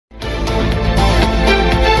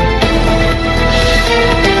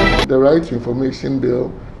the Right to Information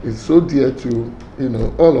Bill is so dear to,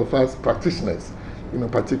 all of us practitioners,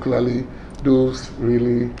 particularly those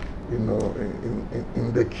really,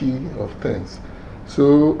 in the key of things.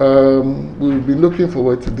 So we'll be looking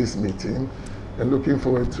forward to this meeting and looking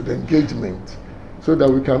forward to the engagement so that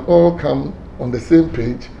we can all come on the same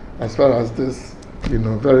page as far as this,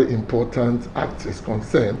 very important act is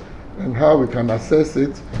concerned, and how we can assess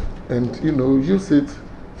it and, use it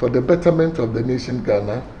for the betterment of the nation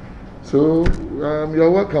Ghana. So you're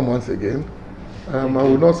welcome once again. I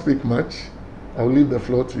will not speak much. I'll leave the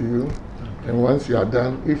floor to you. And once you are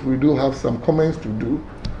done, if we do have some comments to do,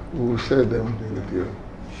 we will share them with you.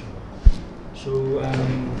 So,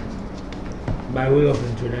 by way of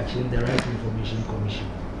introduction, the Right to Information Commission,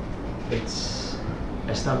 it's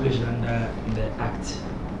established under the Act.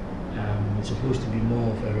 It's supposed to be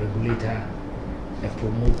more of a regulator, a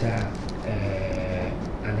promoter,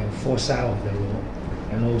 an enforcer of the law,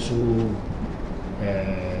 and also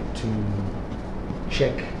to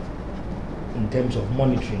check in terms of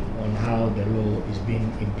monitoring on how the law is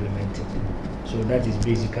being implemented. So that is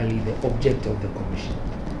basically the object of the commission,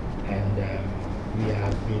 and we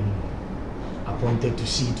have been appointed to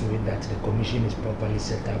see to it that the commission is properly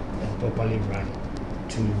set up and properly run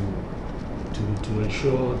to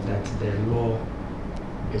ensure that the law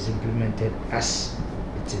is implemented as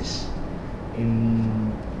it is.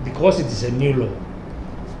 Because it is a new law,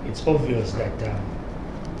 it's obvious that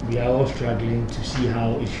we are all struggling to see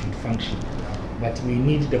how it should function. But we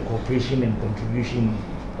need the cooperation and contribution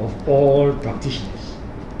of all practitioners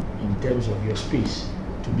in terms of your space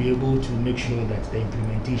to be able to make sure that the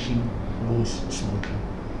implementation goes smoothly.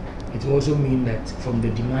 It will also mean that from the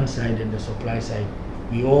demand side and the supply side,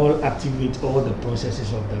 we all activate all the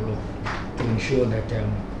processes of the law to ensure that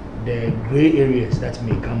the gray areas that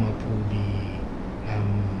may come up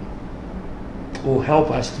will help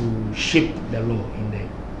us to shape the law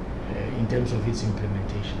in terms of its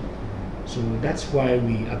implementation. So that's why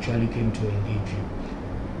we actually came to engage you.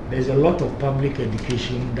 There's a lot of public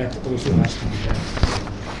education that also has to be done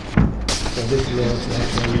for this law to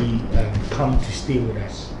actually come to stay with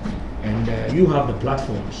us. And you have the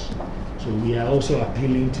platforms. So we are also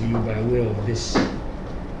appealing to you by way of this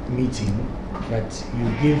meeting that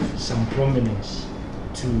you give some prominence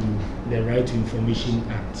to the Right to Information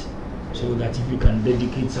Act, so that if you can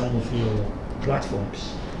dedicate some of your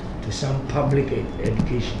platforms to some public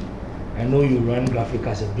education. I know you run graphic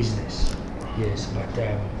as a business, yes, but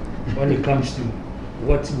when it comes to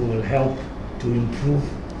what will help to improve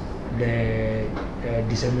the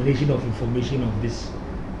dissemination of information of this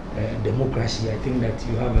democracy, I think that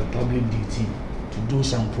you have a public duty to do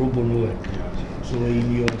some pro bono work. So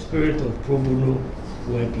in your spirit of pro bono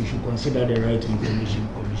work, you should consider the Right to Information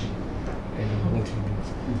Commission and what we do.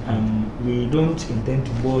 We don't intend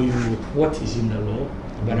to bore you with what is in the law,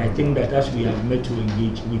 but I think that as we have met to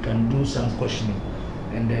engage, we can do some questioning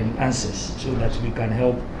and then answers so that we can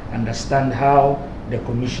help understand how the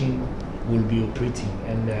Commission will be operating,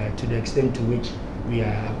 and to the extent to which we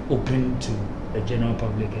are open to the general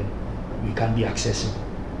public and we can be accessible.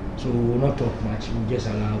 So we will not talk much, we'll just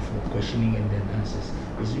allow for questioning and then answers.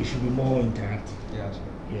 It should be more interactive. Yes.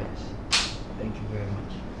 Yes. Thank you very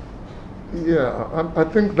much. Yeah, I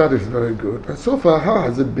think that is very good. And so far, how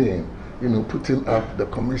has it been, putting up the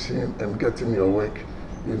commission and getting your work,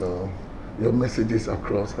 your messages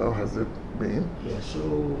across? How has it been? Yeah,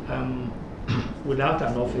 so without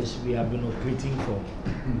an office, we have been operating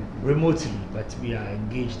remotely, but we are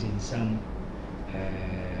engaged in some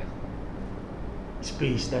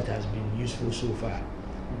space that has been useful so far.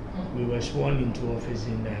 We were sworn into office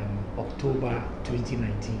in October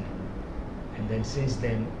 2019. And then since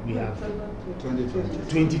then we have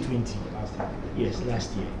 2020. Yes,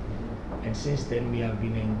 last year. And since then we have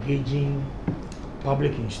been engaging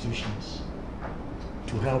public institutions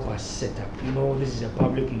to help us set up. This is a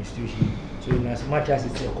public institution, so in as much as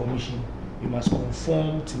it's a commission, you must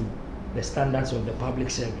conform to the standards of the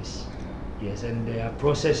public service. Yes, and there are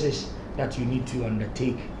processes that you need to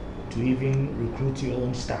undertake to even recruit your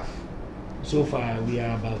own staff. So far we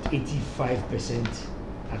are about 85%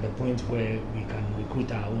 at the point where we can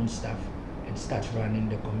recruit our own staff and start running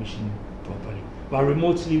the commission properly. But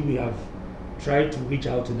remotely, we have tried to reach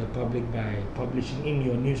out to the public by publishing in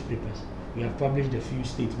your newspapers. We have published a few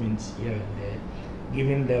statements here and there,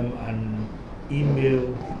 giving them an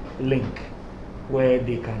email link where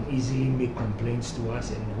they can easily make complaints to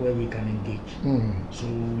us and where we can engage. So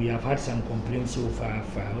we have had some complaints so far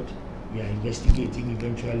filed. We are investigating.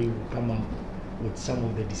 Eventually we'll come up with some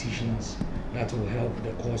of the decisions that will help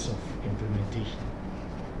the course of implementation.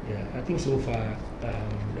 Yeah, I think so far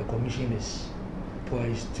the commission is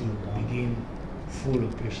poised to begin full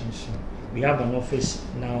operations soon. We have an office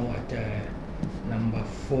now at number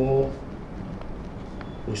 4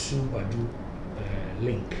 Osu-Badu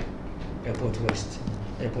Link, Airport West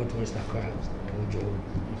Accra, Ojo,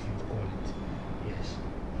 if you call it. Yes.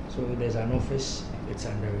 So there's an office. It's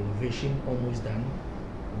under renovation, almost done.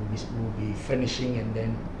 We'll be finishing, and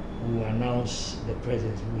then we'll announce the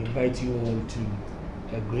presence. We invite you all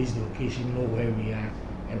to grace the occasion, know where we are,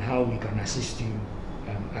 and how we can assist you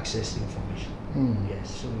access information.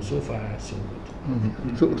 Yes. So far so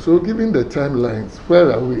good. So given the timelines,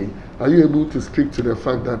 where are we? Are you able to speak to the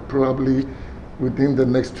fact that probably within the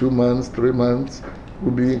next 2 months, 3 months,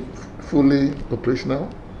 will be fully operational?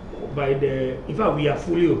 In fact, we are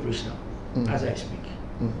fully operational as I speak,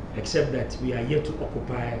 except that we are yet to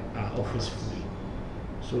occupy our office fully.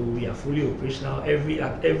 So we are fully operational.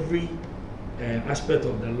 Every aspect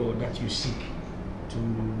of the law that you seek to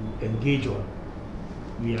engage on,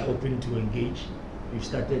 we are open to engage. We've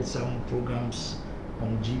started some programs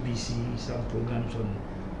on GBC, some programs on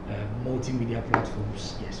multimedia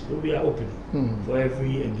platforms. Yes, so we are open for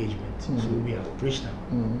every engagement. So we are operational.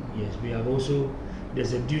 Yes, we have also,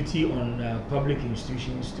 there's a duty on public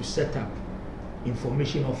institutions to set up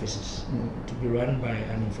information offices to be run by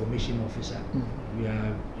an information officer. We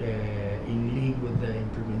are in league with the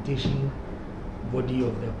implementation body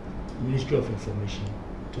of the Ministry of Information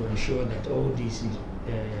to ensure that all these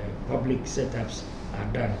public setups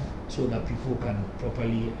are done so that people can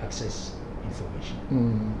properly access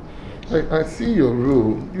information. Yes. I see your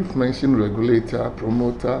role. You've mentioned regulator,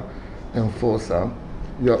 promoter, enforcer.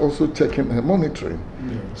 You are also checking and monitoring.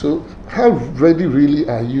 So how ready really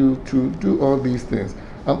are you to do all these things?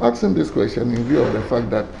 I'm asking this question in view of the fact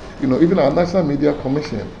that, even our National Media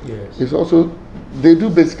Commission is also, they do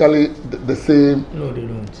basically the same. No, they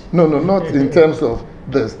don't. No, not in terms of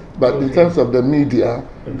this, but in terms of the media,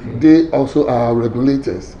 they also are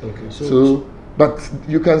regulators. So, but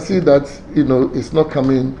you can see that, it's not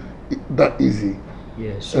coming that easy.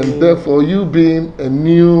 Yes. And therefore, you being a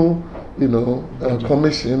new,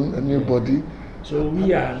 commission, a new body. So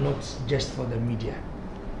we are not just for the media.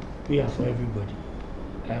 We are for everybody.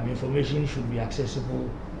 Information should be accessible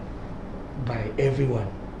by everyone.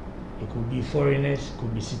 It could be foreigners, it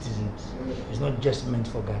could be citizens. It's not just meant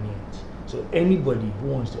for Ghanaians. So anybody who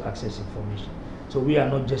wants to access information. So we are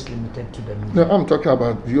not just limited to the media. No, I'm talking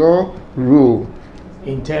about your role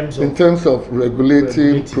in terms of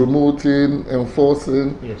regulating, promoting,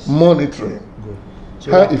 enforcing, monitoring. Good.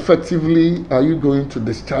 So how effectively are you going to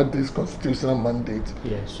discharge this constitutional mandate?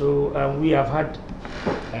 Yes. So we have had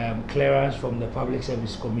clearance from the Public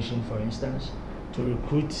Service Commission, for instance, to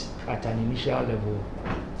recruit at an initial level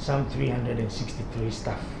some 363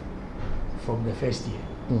 staff from the first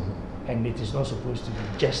year. And it is not supposed to be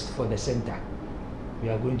just for the center. We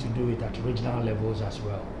are going to do it at regional levels as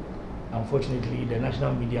well. Unfortunately, the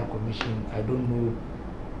National Media Commission, I don't know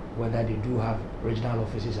whether they do have regional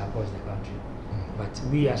offices across the country. But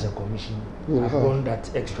we as a commission have gone that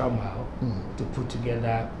extra mile to put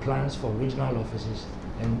together plans for regional offices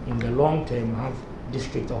and in the long term have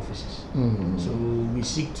district offices. So we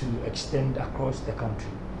seek to extend across the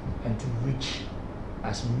country and to reach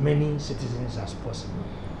as many citizens as possible.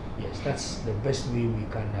 Yes, that's the best way we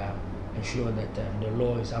can ensure that the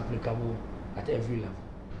law is applicable at every level.